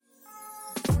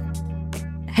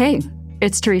Hey,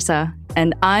 it's Theresa,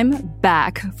 and I'm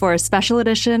back for a special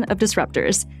edition of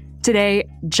Disruptors. Today,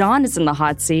 John is in the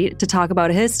hot seat to talk about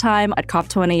his time at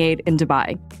COP28 in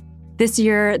Dubai. This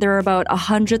year, there are about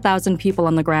 100,000 people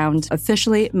on the ground,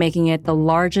 officially making it the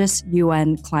largest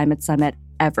UN climate summit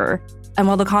ever. And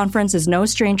while the conference is no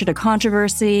stranger to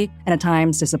controversy and at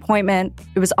times disappointment,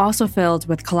 it was also filled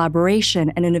with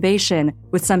collaboration and innovation,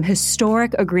 with some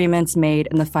historic agreements made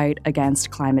in the fight against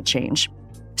climate change.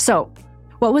 So,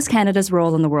 what was Canada's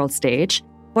role on the world stage?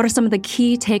 What are some of the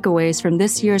key takeaways from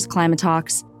this year's climate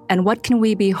talks? And what can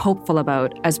we be hopeful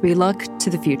about as we look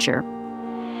to the future?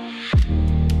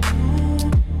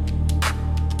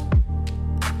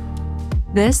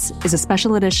 This is a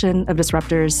special edition of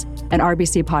Disruptors, an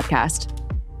RBC podcast.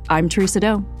 I'm Theresa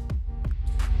Do.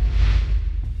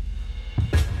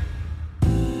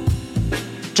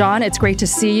 John, it's great to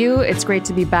see you. It's great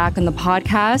to be back on the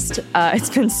podcast. It's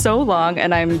been so long,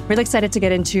 and I'm really excited to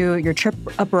get into your trip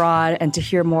abroad and to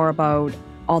hear more about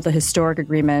all the historic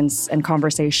agreements and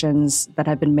conversations that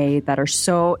have been made that are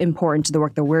so important to the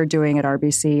work that we're doing at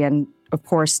RBC and, of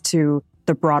course, to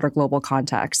the broader global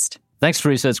context. Thanks,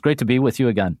 Theresa. It's great to be with you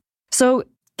again. So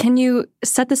can you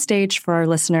set the stage for our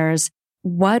listeners?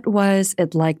 What was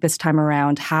it like this time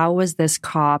around? How was this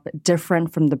COP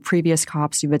different from the previous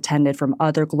COPs you've attended from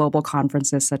other global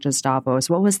conferences such as Davos?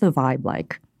 What was the vibe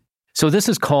like? So this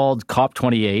is called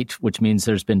COP28, which means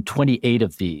there's been 28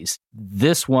 of these.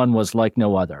 This one was like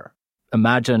no other.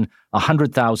 Imagine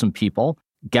 100,000 people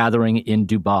gathering in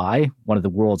Dubai, one of the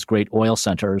world's great oil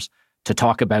centers, to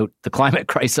talk about the climate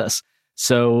crisis.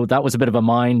 So that was a bit of a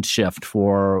mind shift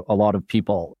for a lot of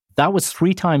people. That was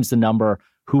 3 times the number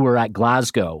who were at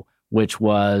Glasgow, which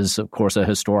was, of course, a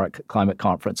historic climate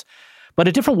conference. But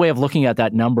a different way of looking at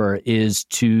that number is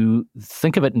to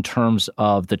think of it in terms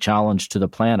of the challenge to the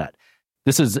planet.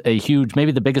 This is a huge,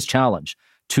 maybe the biggest challenge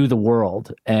to the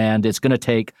world, and it's going to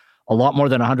take a lot more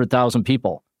than 100,000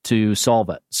 people to solve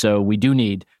it. So we do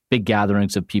need big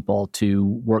gatherings of people to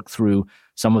work through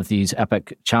some of these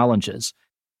epic challenges.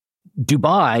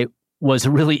 Dubai was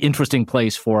a really interesting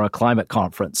place for a climate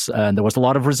conference, and there was a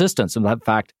lot of resistance. In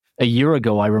fact, a year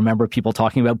ago, I remember people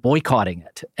talking about boycotting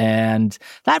it, and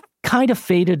that kind of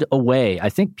faded away.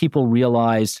 I think people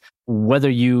realized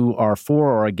whether you are for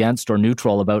or against or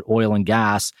neutral about oil and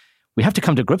gas, we have to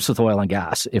come to grips with oil and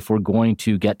gas if we're going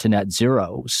to get to net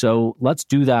zero. So let's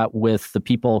do that with the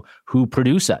people who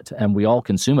produce it, and we all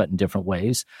consume it in different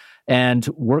ways, and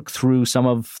work through some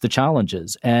of the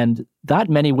challenges. And that,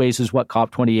 in many ways, is what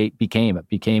COP28 became. It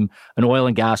became an oil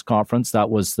and gas conference.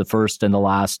 That was the first and the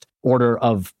last order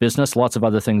of business. Lots of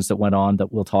other things that went on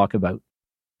that we'll talk about.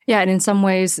 Yeah, and in some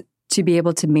ways, to be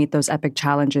able to meet those epic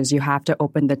challenges, you have to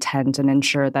open the tent and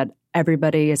ensure that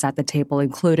everybody is at the table,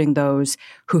 including those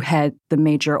who head the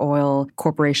major oil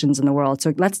corporations in the world.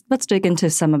 So let's dig into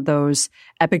some of those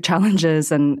epic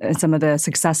challenges and some of the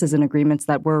successes and agreements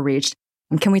that were reached.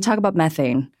 And can we talk about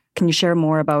methane? Can you share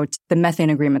more about the methane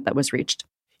agreement that was reached?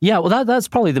 Yeah, well, that's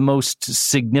probably the most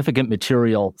significant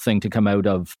material thing to come out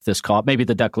of this COP. Maybe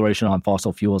the declaration on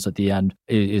fossil fuels at the end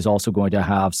is also going to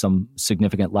have some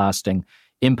significant lasting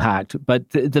impact. But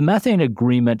the methane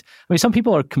agreement, I mean, some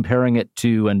people are comparing it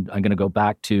to, and I'm going to go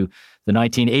back to the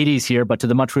 1980s here, but to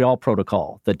the Montreal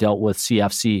Protocol that dealt with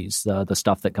CFCs, the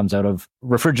stuff that comes out of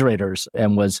refrigerators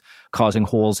and was causing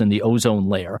holes in the ozone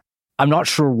layer. I'm not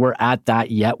sure we're at that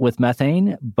yet with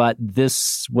methane, but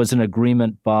this was an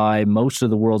agreement by most of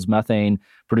the world's methane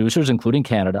producers, including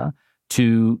Canada,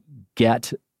 to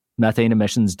get methane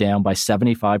emissions down by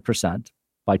 75%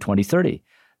 by 2030.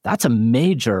 That's a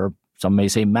major, some may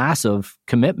say massive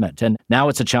commitment. And now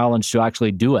it's a challenge to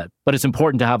actually do it. But it's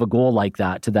important to have a goal like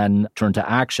that to then turn to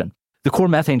action. The core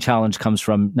methane challenge comes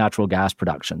from natural gas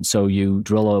production. So you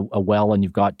drill a well and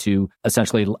you've got to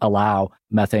essentially allow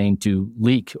methane to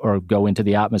leak or go into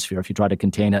the atmosphere. If you try to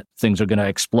contain it, things are going to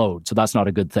explode. So that's not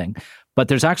a good thing. But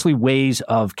there's actually ways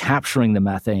of capturing the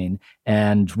methane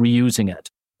and reusing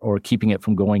it or keeping it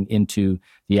from going into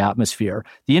the atmosphere.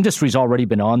 The industry's already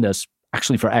been on this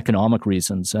actually for economic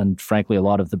reasons. And frankly, a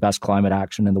lot of the best climate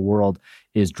action in the world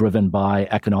is driven by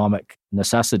economic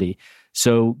necessity.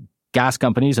 So gas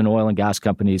companies and oil and gas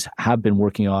companies have been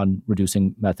working on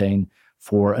reducing methane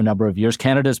for a number of years.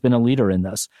 Canada's been a leader in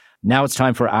this. Now it's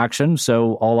time for action.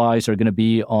 So all eyes are going to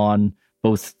be on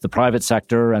both the private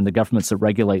sector and the governments that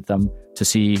regulate them to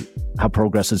see how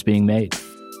progress is being made.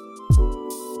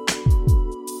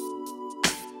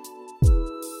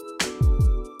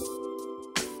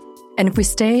 And if we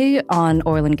stay on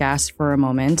oil and gas for a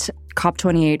moment,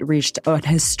 COP28 reached an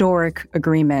historic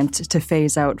agreement to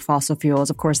phase out fossil fuels.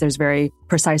 Of course, there's very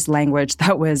precise language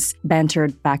that was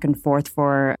bantered back and forth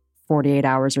for 48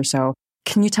 hours or so.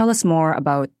 Can you tell us more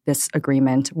about this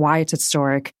agreement, why it's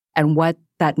historic, and what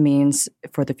that means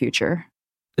for the future?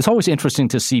 It's always interesting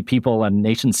to see people and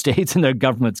nation states and their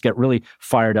governments get really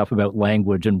fired up about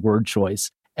language and word choice.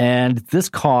 And this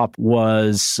COP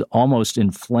was almost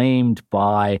inflamed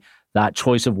by that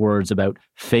choice of words about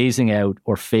phasing out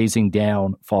or phasing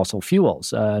down fossil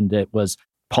fuels. And it was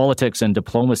politics and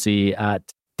diplomacy at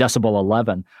decibel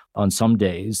 11 on some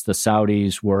days. The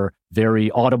Saudis were very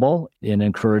audible in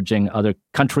encouraging other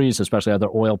countries, especially other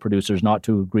oil producers, not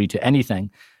to agree to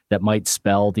anything that might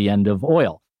spell the end of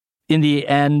oil. In the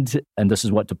end, and this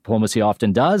is what diplomacy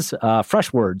often does,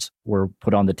 fresh words were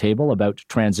put on the table about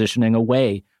transitioning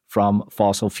away from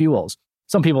fossil fuels.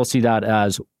 Some people see that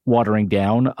as watering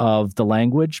down of the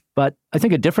language, but I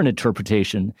think a different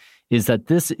interpretation is that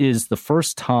this is the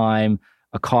first time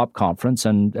a COP conference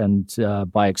and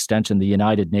by extension the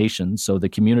United Nations, so the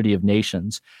community of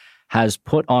nations, has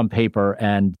put on paper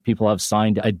and people have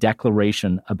signed a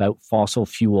declaration about fossil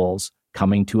fuels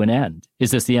coming to an end.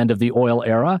 Is this the end of the oil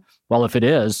era? Well, if it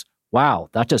is, wow,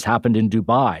 that just happened in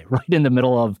Dubai, right in the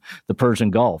middle of the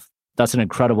Persian Gulf. That's an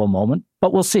incredible moment,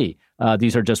 but we'll see.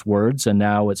 These are just words, and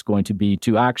now it's going to be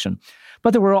to action.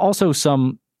 But there were also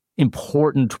some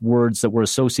important words that were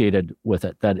associated with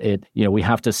it, that we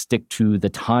have to stick to the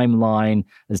timeline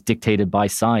as dictated by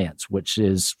science, which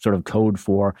is sort of code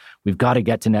for we've got to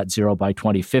get to net zero by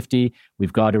 2050.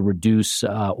 We've got to reduce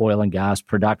oil and gas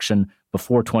production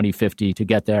before 2050 to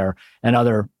get there, and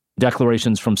other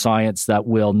declarations from science that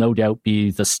will no doubt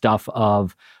be the stuff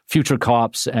of future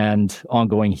COPs and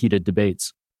ongoing heated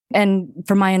debates. And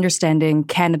from my understanding,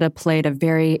 Canada played a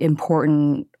very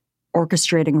important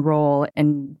orchestrating role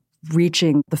in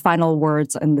reaching the final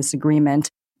words in this agreement.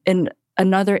 In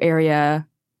another area,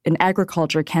 in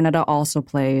agriculture, Canada also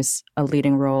plays a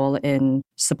leading role in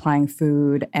supplying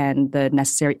food and the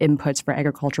necessary inputs for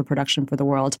agricultural production for the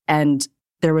world. And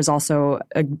there was also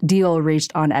a deal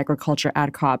reached on agriculture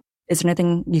at COP. Is there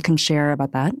anything you can share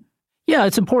about that? Yeah,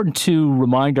 it's important to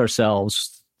remind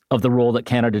ourselves of the role that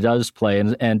Canada does play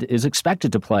and is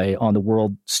expected to play on the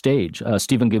world stage.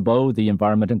 Stephen Guilbeault, the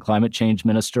Environment and Climate Change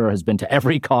Minister, has been to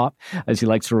every COP, as he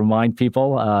likes to remind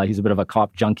people. He's a bit of a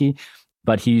COP junkie,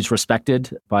 but he's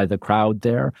respected by the crowd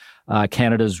there.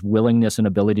 Canada's willingness and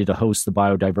ability to host the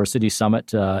Biodiversity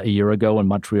Summit a year ago in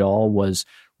Montreal was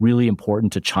really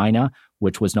important to China,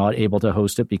 which was not able to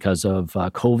host it because of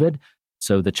COVID.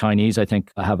 So the Chinese, I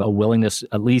think, have a willingness,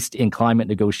 at least in climate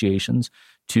negotiations,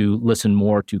 to listen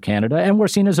more to Canada. And we're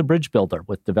seen as a bridge builder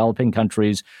with developing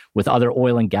countries, with other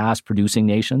oil and gas producing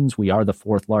nations. We are the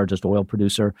fourth largest oil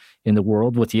producer in the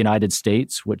world, with the United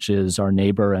States, which is our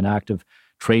neighbor and active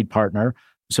trade partner.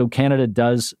 So Canada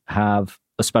does have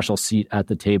a special seat at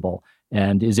the table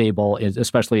and is able,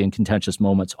 especially in contentious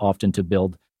moments, often to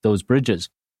build those bridges.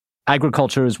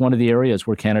 Agriculture is one of the areas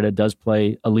where Canada does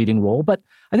play a leading role, but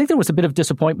I think there was a bit of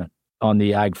disappointment on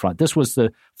the ag front. This was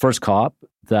the first COP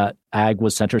that ag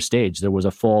was center stage. There was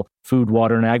a full Food,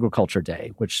 Water, and Agriculture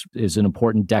Day, which is an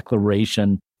important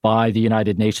declaration by the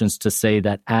United Nations to say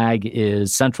that ag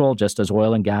is central, just as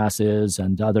oil and gas is,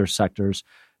 and other sectors,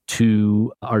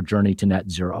 to our journey to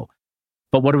net zero.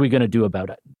 But what are we going to do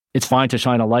about it? It's fine to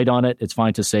shine a light on it. It's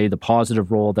fine to say the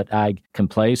positive role that ag can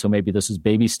play. So maybe this is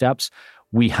baby steps.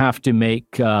 We have to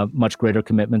make much greater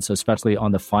commitments, especially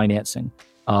on the financing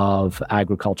of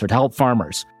agriculture, to help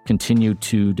farmers continue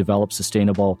to develop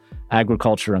sustainable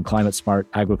agriculture and climate-smart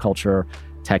agriculture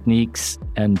techniques,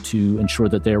 and to ensure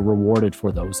that they're rewarded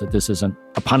for those, that this isn't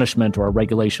a punishment or a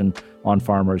regulation on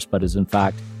farmers, but is in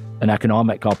fact an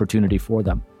economic opportunity for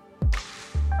them.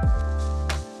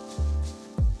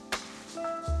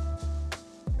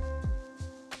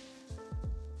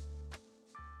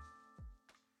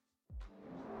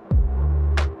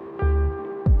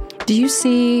 Do you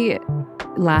see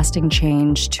lasting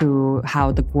change to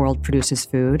how the world produces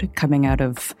food coming out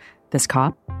of this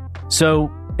COP? So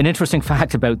an interesting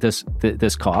fact about this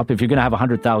COP, if you're going to have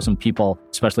 100,000 people,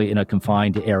 especially in a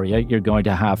confined area, you're going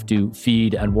to have to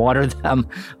feed and water them.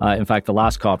 In fact, the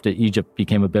last COP to Egypt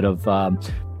became a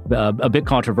bit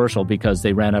controversial because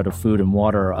they ran out of food and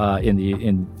water in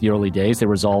the early days. They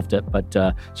resolved it, but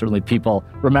certainly people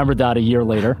remembered that a year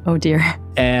later. Oh dear.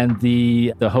 And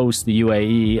the host, the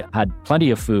UAE, had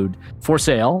plenty of food for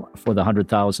sale for the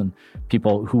 100,000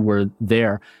 people who were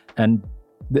there. And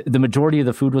the majority of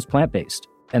the food was plant-based.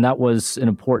 And that was an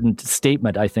important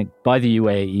statement, I think, by the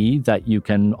UAE that you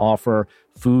can offer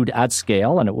food at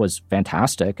scale. And it was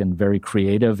fantastic and very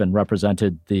creative and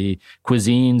represented the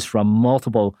cuisines from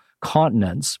multiple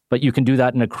continents. But you can do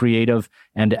that in a creative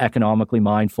and economically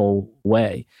mindful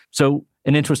way. So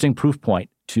an interesting proof point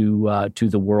to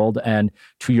the world. And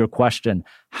to your question,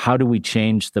 how do we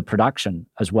change the production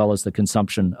as well as the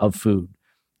consumption of food?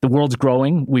 The world's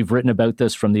growing. We've written about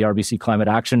this from the RBC Climate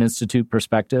Action Institute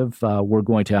perspective. We're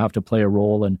going to have to play a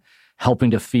role in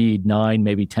helping to feed 9,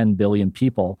 maybe 10 billion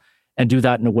people and do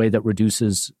that in a way that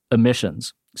reduces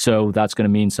emissions. So that's going to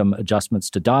mean some adjustments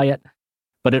to diet.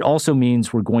 But it also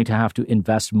means we're going to have to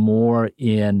invest more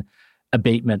in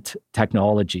abatement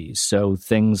technologies. So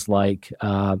things like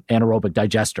anaerobic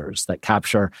digesters that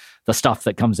capture the stuff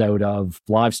that comes out of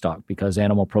livestock, because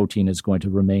animal protein is going to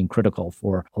remain critical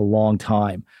for a long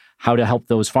time. How to help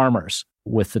those farmers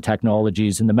with the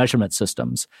technologies and the measurement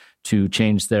systems to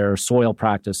change their soil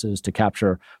practices to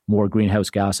capture more greenhouse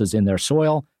gases in their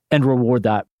soil and reward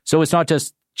that. So it's not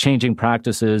just changing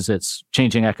practices, it's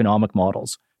changing economic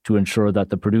models to ensure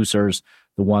that the producers,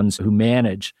 the ones who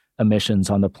manage emissions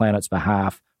on the planet's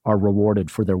behalf, are rewarded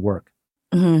for their work.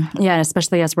 Mm-hmm. Yeah,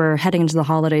 especially as we're heading into the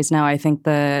holidays now, I think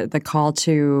the call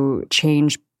to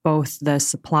change both the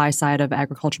supply side of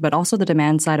agriculture, but also the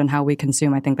demand side and how we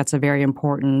consume, I think that's a very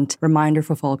important reminder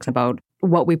for folks about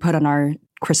what we put on our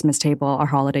Christmas table, our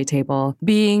holiday table,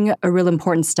 being a real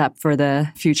important step for the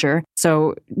future.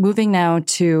 So moving now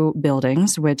to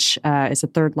buildings, which is the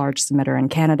third largest emitter in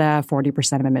Canada,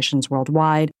 40% of emissions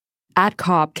worldwide. At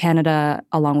COP, Canada,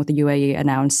 along with the UAE,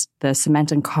 announced the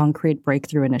Cement and Concrete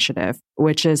Breakthrough Initiative,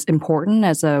 which is important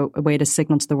as a way to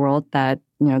signal to the world that,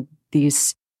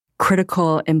 these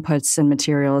critical inputs and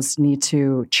materials need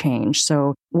to change.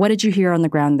 So what did you hear on the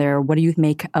ground there? What do you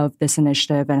make of this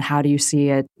initiative and how do you see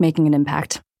it making an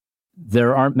impact?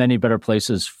 There aren't many better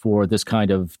places for this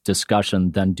kind of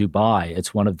discussion than Dubai.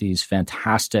 It's one of these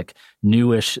fantastic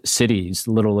newish cities,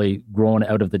 literally grown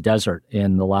out of the desert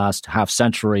in the last half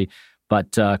century,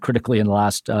 but critically in the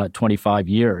last 25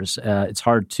 years. It's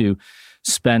hard to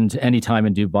spend any time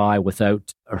in Dubai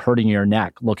without hurting your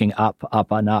neck, looking up,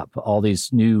 up, and up. All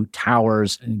these new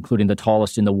towers, including the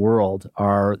tallest in the world,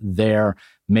 are there,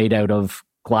 made out of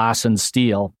glass and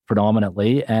steel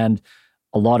predominantly. And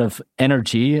a lot of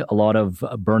energy, a lot of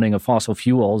burning of fossil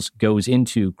fuels goes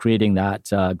into creating that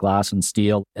glass and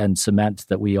steel and cement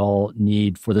that we all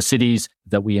need for the cities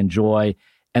that we enjoy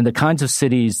and the kinds of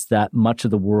cities that much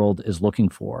of the world is looking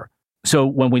for. So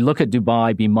when we look at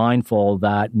Dubai, be mindful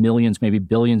that millions, maybe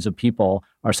billions of people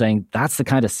are saying that's the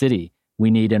kind of city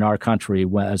we need in our country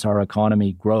as our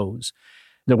economy grows.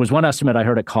 There was one estimate I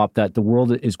heard at COP that the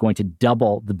world is going to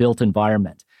double the built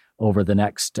environment over the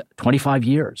next 25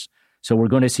 years. So we're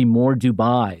going to see more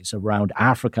Dubais around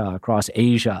Africa, across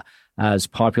Asia, as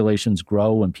populations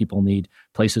grow and people need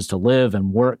places to live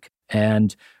and work.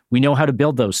 And we know how to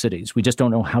build those cities. We just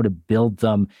don't know how to build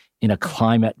them in a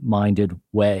climate-minded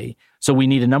way. So we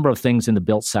need a number of things in the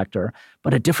built sector,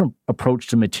 but a different approach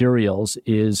to materials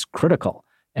is critical.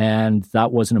 And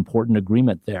that was an important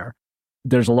agreement there.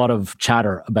 There's a lot of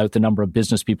chatter about the number of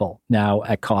business people now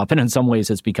at COP, and in some ways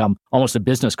it's become almost a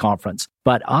business conference.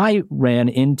 But I ran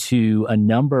into a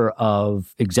number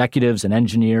of executives and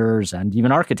engineers and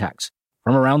even architects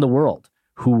from around the world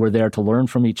who were there to learn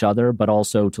from each other, but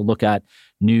also to look at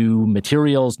new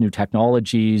materials, new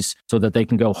technologies, so that they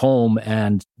can go home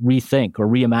and rethink or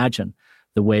reimagine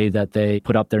the way that they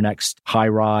put up their next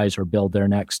high-rise or build their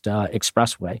next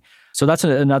expressway. So that's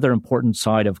another important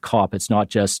side of COP. It's not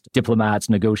just diplomats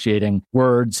negotiating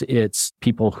words. It's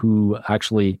people who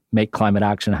actually make climate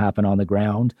action happen on the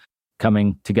ground,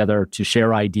 coming together to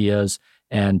share ideas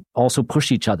and also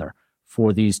push each other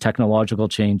for these technological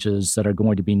changes that are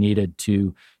going to be needed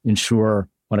to ensure,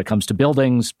 when it comes to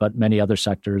buildings, but many other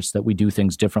sectors, that we do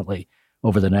things differently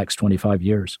over the next 25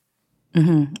 years.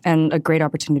 Mm-hmm. And a great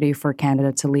opportunity for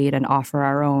Canada to lead and offer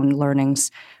our own learnings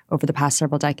over the past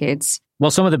several decades.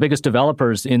 Well, some of the biggest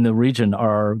developers in the region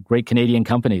are great Canadian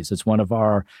companies. It's one of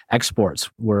our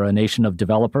exports. We're a nation of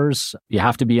developers. You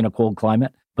have to be in a cold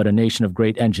climate, but a nation of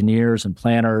great engineers and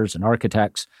planners and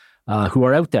architects who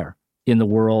are out there in the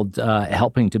world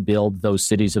helping to build those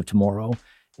cities of tomorrow.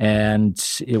 And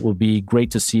it will be great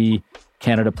to see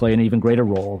Canada play an even greater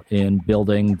role in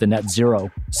building the net zero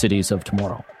cities of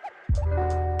tomorrow.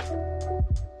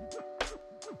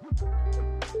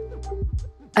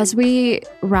 As we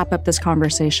wrap up this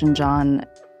conversation, John,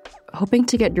 hoping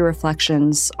to get your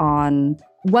reflections on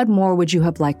what more would you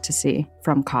have liked to see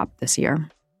from COP this year?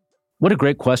 What a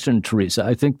great question, Theresa.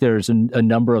 I think there's a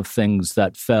number of things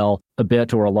that fell a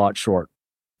bit or a lot short.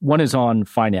 One is on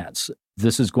finance.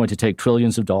 This is going to take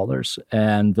trillions of dollars,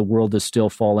 and the world is still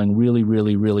falling really,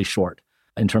 really, really short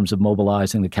in terms of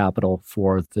mobilizing the capital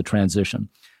for the transition.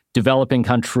 Developing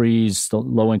countries, the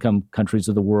low-income countries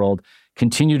of the world,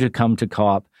 continue to come to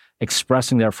COP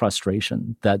expressing their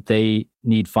frustration that they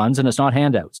need funds, and it's not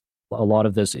handouts. A lot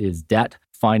of this is debt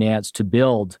finance to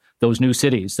build those new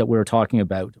cities that we were talking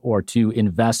about, or to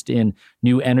invest in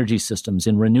new energy systems,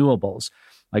 in renewables.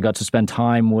 I got to spend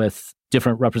time with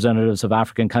different representatives of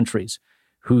African countries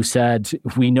who said,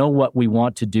 we know what we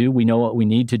want to do, we know what we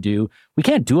need to do. We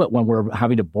can't do it when we're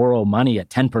having to borrow money at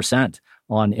 10%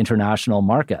 on international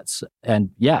markets. And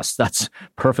yes, that's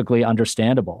perfectly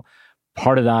understandable.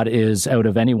 Part of that is out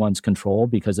of anyone's control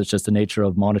because it's just the nature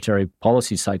of monetary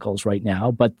policy cycles right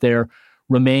now. But there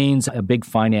remains a big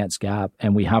finance gap,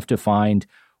 and we have to find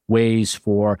ways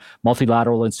for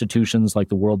multilateral institutions like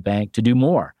the World Bank to do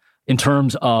more in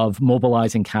terms of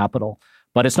mobilizing capital.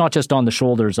 But it's not just on the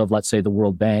shoulders of, let's say, the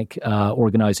World Bank.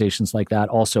 Organizations like that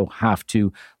also have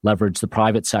to leverage the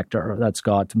private sector that's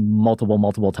got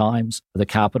multiple times the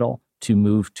capital to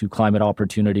move to climate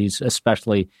opportunities,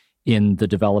 especially in the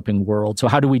developing world. So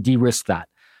how do we de-risk that?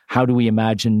 How do we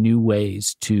imagine new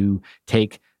ways to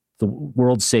take the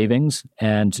world's savings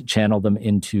and channel them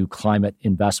into climate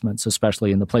investments,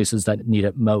 especially in the places that need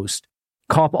it most?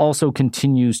 COP also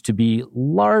continues to be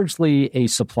largely a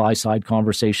supply-side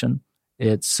conversation.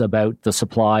 It's about the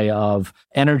supply of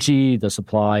energy, the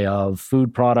supply of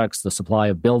food products, the supply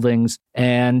of buildings,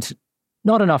 and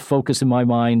not enough focus in my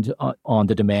mind on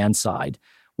the demand side.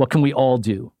 What can we all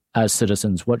do as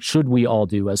citizens? What should we all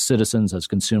do as citizens, as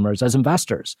consumers, as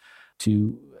investors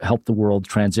to help the world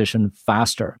transition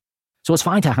faster? So it's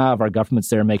fine to have our governments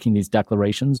there making these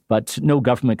declarations, but no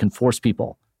government can force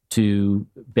people to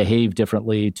behave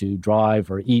differently, to drive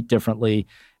or eat differently.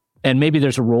 And maybe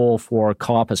there's a role for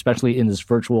COP, especially in this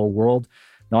virtual world,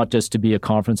 not just to be a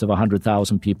conference of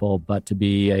 100,000 people, but to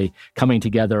be a coming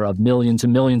together of millions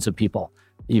and millions of people,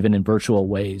 even in virtual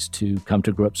ways, to come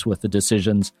to grips with the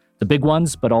decisions, the big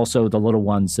ones, but also the little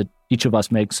ones that each of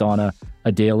us makes on a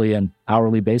daily and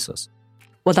hourly basis.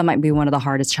 Well, that might be one of the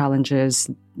hardest challenges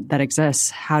that exists,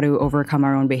 how to overcome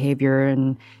our own behavior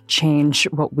and change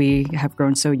what we have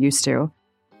grown so used to.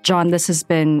 John, this has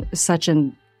been such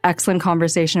an excellent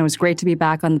conversation. It was great to be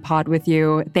back on the pod with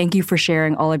you. Thank you for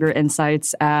sharing all of your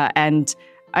insights. And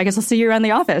I guess I'll see you around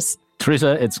the office.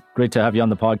 Theresa, it's great to have you on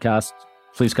the podcast.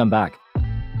 Please come back.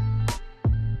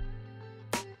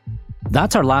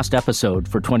 That's our last episode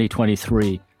for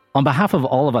 2023. On behalf of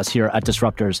all of us here at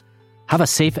Disruptors, have a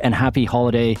safe and happy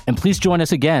holiday, and please join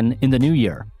us again in the new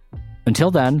year. Until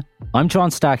then, I'm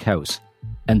John Stackhouse,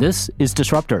 and this is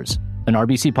Disruptors, an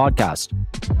RBC podcast.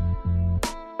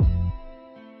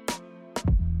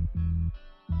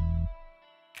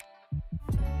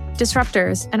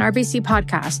 Disruptors, an RBC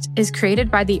podcast, is created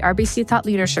by the RBC Thought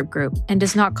Leadership Group and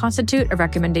does not constitute a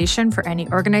recommendation for any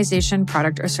organization,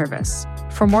 product, or service.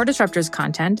 For more Disruptors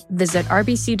content, visit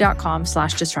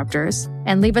rbc.com/disruptors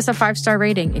and leave us a 5-star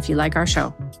rating if you like our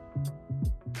show.